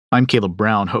I'm Caleb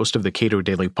Brown, host of the Cato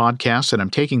Daily Podcast, and I'm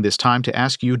taking this time to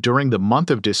ask you during the month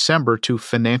of December to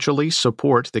financially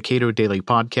support the Cato Daily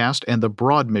Podcast and the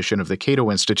broad mission of the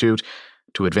Cato Institute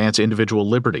to advance individual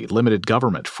liberty, limited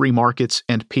government, free markets,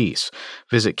 and peace.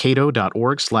 Visit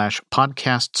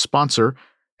cato.org/podcast sponsor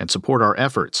and support our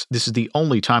efforts. This is the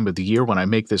only time of the year when I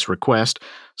make this request,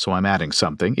 so I'm adding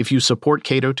something. If you support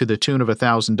Cato to the tune of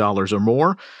 $1,000 or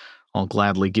more, I'll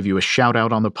gladly give you a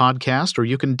shout-out on the podcast, or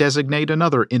you can designate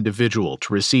another individual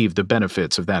to receive the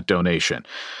benefits of that donation.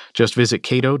 Just visit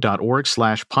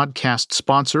cato.org/podcast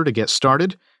sponsor to get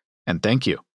started, and thank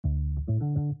you.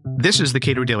 This is the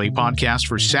Cato Daily Podcast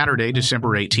for Saturday,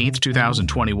 December 18th,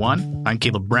 2021. I'm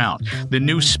Caleb Brown. The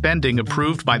new spending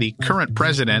approved by the current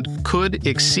president could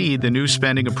exceed the new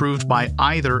spending approved by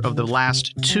either of the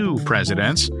last two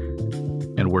presidents.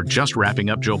 And we're just wrapping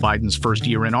up Joe Biden's first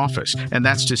year in office. And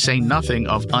that's to say nothing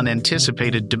of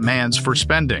unanticipated demands for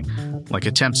spending, like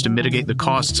attempts to mitigate the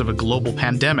costs of a global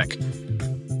pandemic.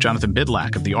 Jonathan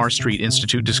Bydlak of the R Street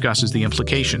Institute discusses the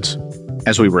implications.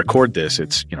 As we record this,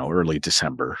 it's early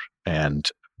December, and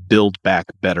Build Back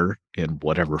Better in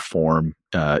whatever form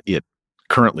it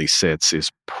currently sits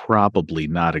is probably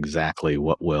not exactly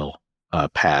what will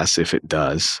pass if it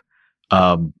does.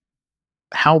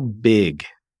 How big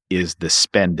is the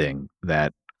spending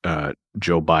that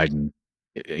Joe Biden,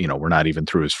 we're not even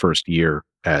through his first year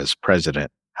as president.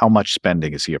 How much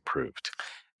spending is he approved?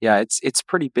 Yeah, it's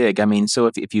pretty big. I mean, so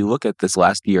if you look at this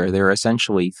last year, there are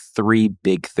essentially three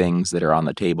big things that are on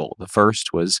the table. The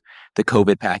first was the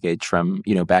COVID package from,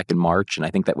 back in March, and I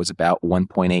think that was about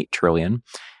 $1.8 trillion.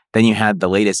 Then you had the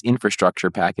latest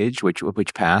infrastructure package, which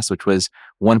passed, which was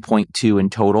 1.2 in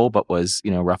total, but was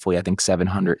roughly I think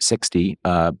 760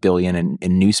 billion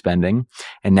in new spending.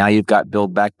 And now you've got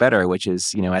Build Back Better, which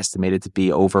is estimated to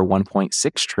be over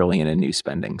 1.6 trillion in new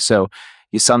spending. So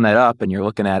you sum that up, and you're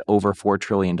looking at over $4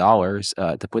 trillion.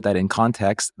 To put that in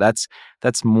context, that's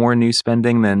more new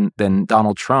spending than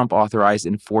Donald Trump authorized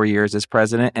in 4 years as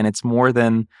president, and it's more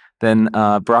than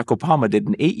Barack Obama did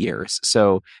in 8 years.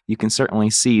 So you can certainly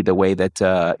see the way that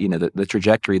the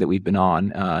trajectory that we've been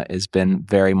on has been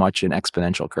very much an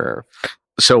exponential curve.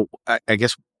 So I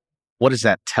guess, what does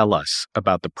that tell us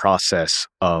about the process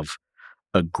of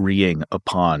agreeing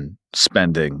upon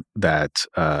spending that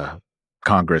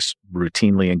Congress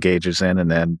routinely engages in, and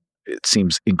then it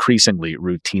seems increasingly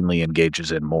routinely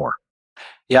engages in more?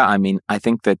 Yeah, I mean, I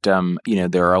think that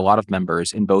there are a lot of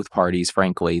members in both parties,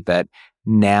 frankly, that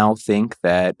now think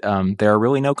that there are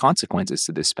really no consequences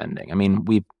to this spending. I mean,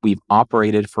 we've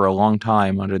operated for a long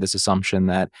time under this assumption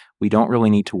that we don't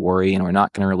really need to worry, and we're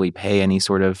not going to really pay any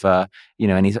sort of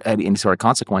any sort of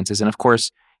consequences. And of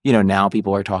course, now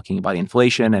people are talking about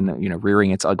inflation and,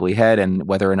 rearing its ugly head, and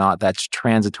whether or not that's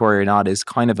transitory or not is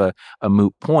kind of a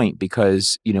moot point,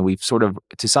 because, we've sort of,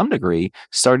 to some degree,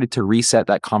 started to reset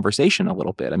that conversation a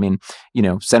little bit. I mean,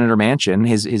 Senator Manchin,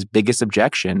 his biggest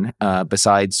objection,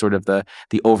 besides sort of the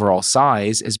overall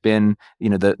size, has been,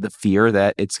 the fear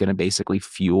that it's going to basically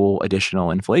fuel additional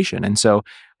inflation. And so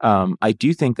I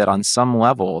do think that on some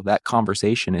level, that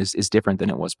conversation is different than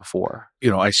it was before.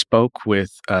 I spoke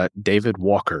with David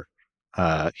Walker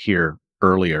here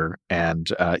earlier, and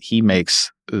he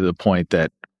makes the point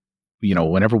that,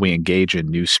 whenever we engage in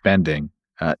new spending,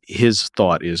 his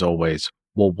thought is always,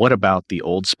 well, what about the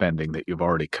old spending that you've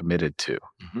already committed to?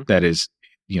 Mm-hmm. That is,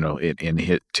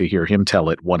 to hear him tell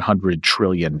it, $100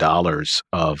 trillion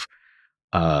of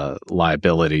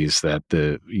liabilities that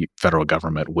the federal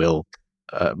government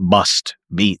must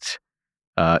meet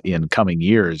in coming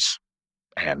years,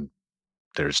 and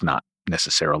there's not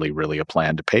necessarily really a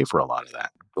plan to pay for a lot of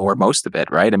that, or most of it,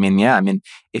 right? I mean, yeah. I mean,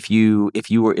 if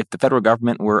the federal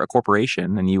government were a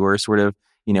corporation and you were sort of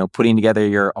putting together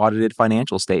your audited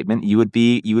financial statement, you would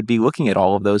be looking at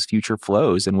all of those future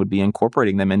flows and would be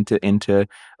incorporating them into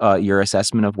your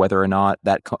assessment of whether or not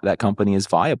that company is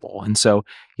viable. And so,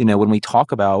 when we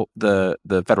talk about the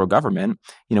federal government,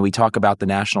 we talk about the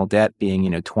national debt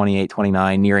being 28,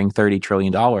 29, nearing $30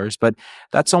 trillion, but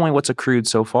that's only what's accrued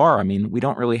so far. I mean, we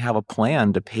don't really have a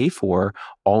plan to pay for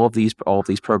all of these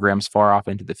programs far off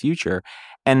into the future.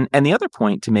 And the other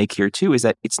point to make here too is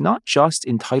that it's not just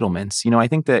entitlements. I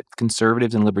think that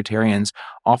conservatives and libertarians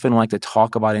often like to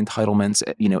talk about entitlements,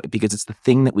 because it's the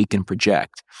thing that we can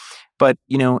project. But,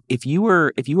 if you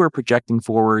were projecting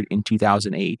forward in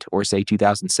 2008 or say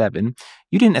 2007,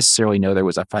 you didn't necessarily know there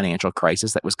was a financial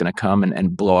crisis that was going to come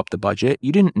and blow up the budget.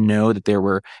 You didn't know that there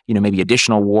were, maybe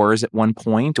additional wars at one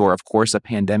point, or of course a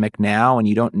pandemic now, and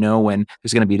you don't know when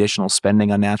there's going to be additional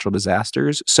spending on natural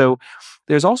disasters. So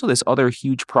there's also this other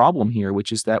huge problem here,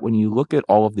 which is that when you look at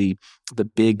all of the the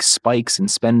big spikes in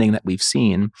spending that we've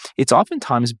seen, it's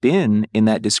oftentimes been in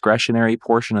that discretionary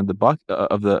portion of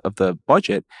the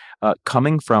budget,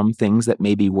 coming from things that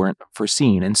maybe weren't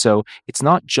foreseen. And so it's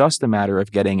not just a matter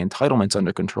of getting entitlements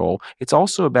under control. It's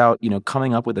also about,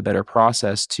 coming up with a better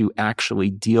process to actually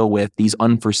deal with these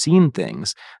unforeseen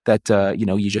things that,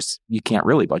 you can't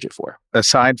really budget for.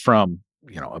 Aside from,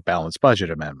 a balanced budget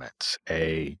amendment,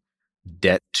 a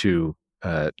debt to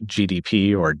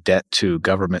GDP or debt to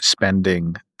government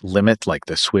spending limit like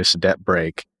the Swiss debt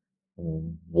brake,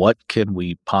 what can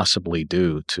we possibly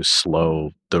do to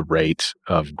slow the rate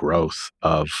of growth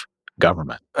of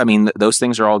government? I mean, those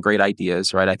things are all great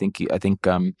ideas, right? I think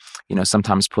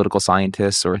sometimes political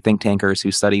scientists or think tankers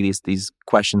who study these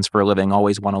questions for a living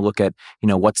always want to look at,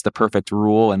 what's the perfect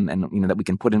rule and that we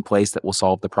can put in place that will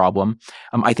solve the problem.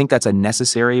 I think that's a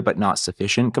necessary but not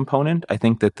sufficient component. I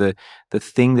think that the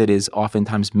thing that is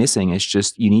oftentimes missing is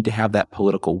just you need to have that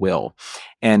political will.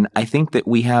 And I think that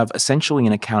we have essentially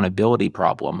an accountability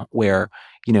problem where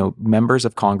members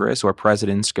of Congress or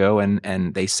presidents go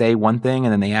and they say one thing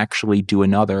and then they actually do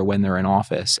another when they're in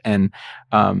office. And,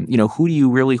 who do you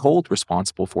really hold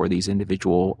responsible for these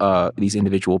individual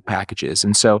packages?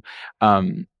 And so,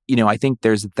 I think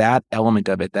there's that element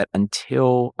of it that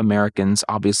until Americans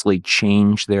obviously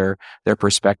change their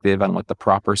perspective on what the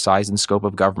proper size and scope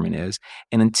of government is,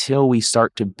 and until we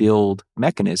start to build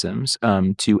mechanisms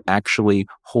to actually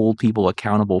hold people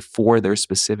accountable for their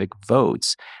specific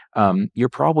votes, you're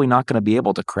probably not going to be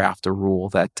able to craft a rule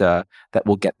that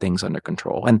will get things under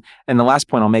control. And the last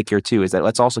point I'll make here too is that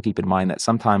let's also keep in mind that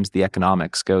sometimes the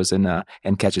economics goes in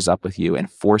and catches up with you and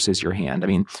forces your hand. I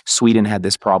mean, Sweden had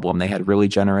this problem. They had really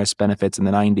generous benefits in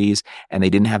the 90s, and they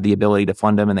didn't have the ability to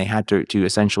fund them, and they had to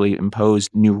essentially impose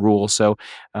new rules. So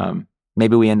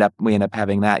maybe we end up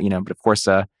having that. But of course,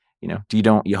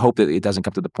 you hope that it doesn't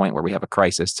come to the point where we have a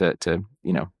crisis to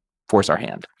force our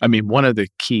hand. I mean, one of the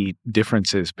key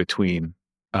differences between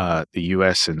the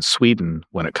U.S. and Sweden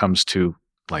when it comes to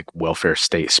like welfare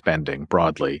state spending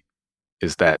broadly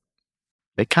is that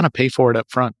they kind of pay for it up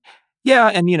front. Yeah,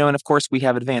 and of course we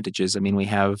have advantages. I mean, we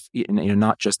have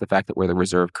not just the fact that we're the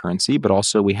reserve currency, but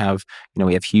also we have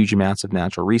huge amounts of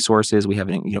natural resources. We have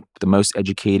the most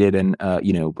educated and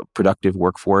productive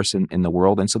workforce in the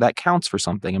world, and so that counts for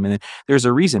something. I mean, there's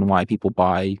a reason why people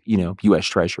buy U.S.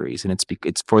 Treasuries, and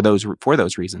it's for those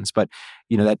reasons. But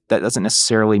that doesn't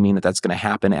necessarily mean that that's going to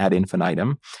happen ad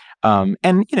infinitum. And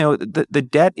the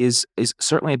debt is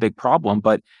certainly a big problem,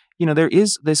 but there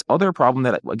is this other problem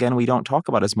that, again, we don't talk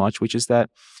about as much, which is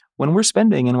that when we're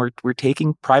spending and we're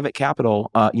taking private capital,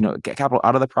 capital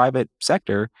out of the private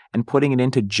sector and putting it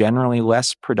into generally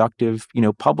less productive,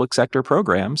 public sector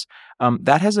programs,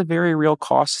 that has a very real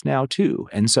cost now too.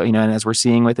 And so, and as we're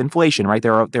seeing with inflation, right,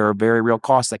 there are very real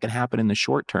costs that can happen in the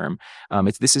short term.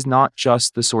 This is not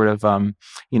just the sort of,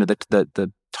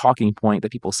 the talking point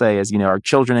that people say is, our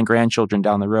children and grandchildren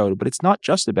down the road, but it's not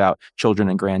just about children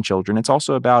and grandchildren. It's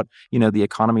also about, the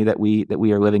economy that we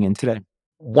are living in today.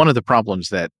 One of the problems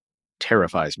that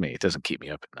terrifies me, it doesn't keep me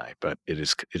up at night, but it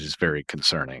is very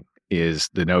concerning, is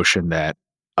the notion that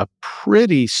a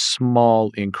pretty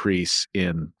small increase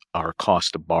in our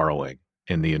cost of borrowing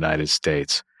in the United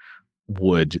States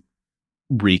would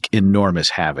wreak enormous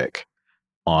havoc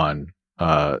on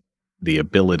the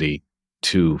ability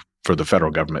for the federal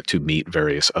government to meet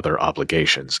various other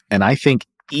obligations. And I think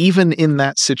even in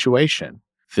that situation,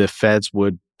 the feds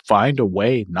would find a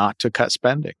way not to cut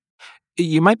spending.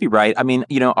 You might be right. I mean,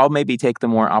 I'll maybe take the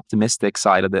more optimistic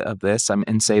side of this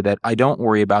and say that I don't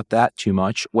worry about that too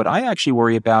much. What I actually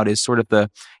worry about is sort of the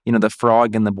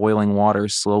frog in the boiling water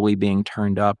slowly being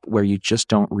turned up where you just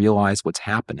don't realize what's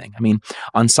happening. I mean,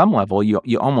 on some level, you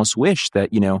almost wish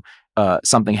that,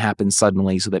 something happens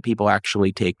suddenly so that people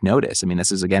actually take notice. I mean,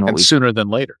 this is again what sooner than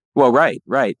later. Well, right.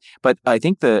 But I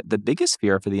think the biggest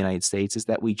fear for the United States is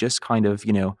that we just kind of,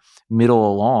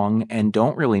 middle along and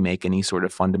don't really make any sort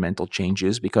of fundamental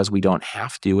changes because we don't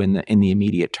have to in the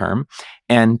immediate term.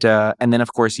 And then,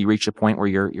 of course, you reach a point where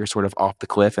you're sort of off the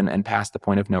cliff and past the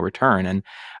point of no return. And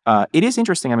it is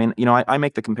interesting. I mean, I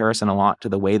make the comparison a lot to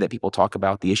the way that people talk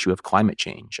about the issue of climate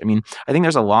change. I mean, I think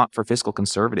there's a lot for fiscal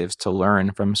conservatives to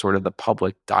learn from sort of the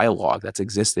public dialogue that's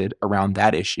existed around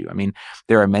that issue. I mean,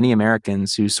 there are many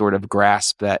Americans who sort of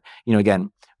grasp that,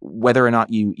 again, whether or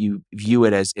not you view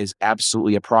it as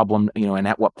absolutely a problem, and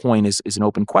at what point is an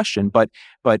open question. But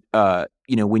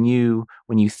when you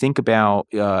think about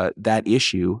that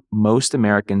issue, most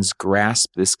Americans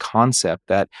grasp this concept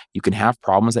that you can have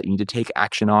problems that you need to take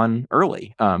action on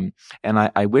early. And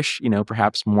I wish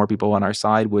perhaps more people on our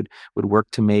side would work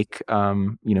to make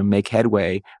make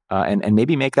headway and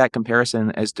maybe make that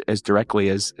comparison as directly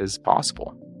as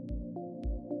possible.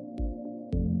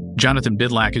 Jonathan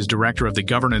Bydlak is director of the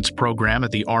governance program at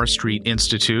the R Street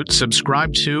Institute.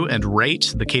 Subscribe to and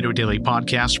rate the Cato Daily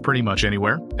Podcast pretty much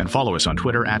anywhere, and follow us on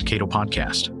Twitter @Cato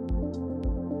Podcast.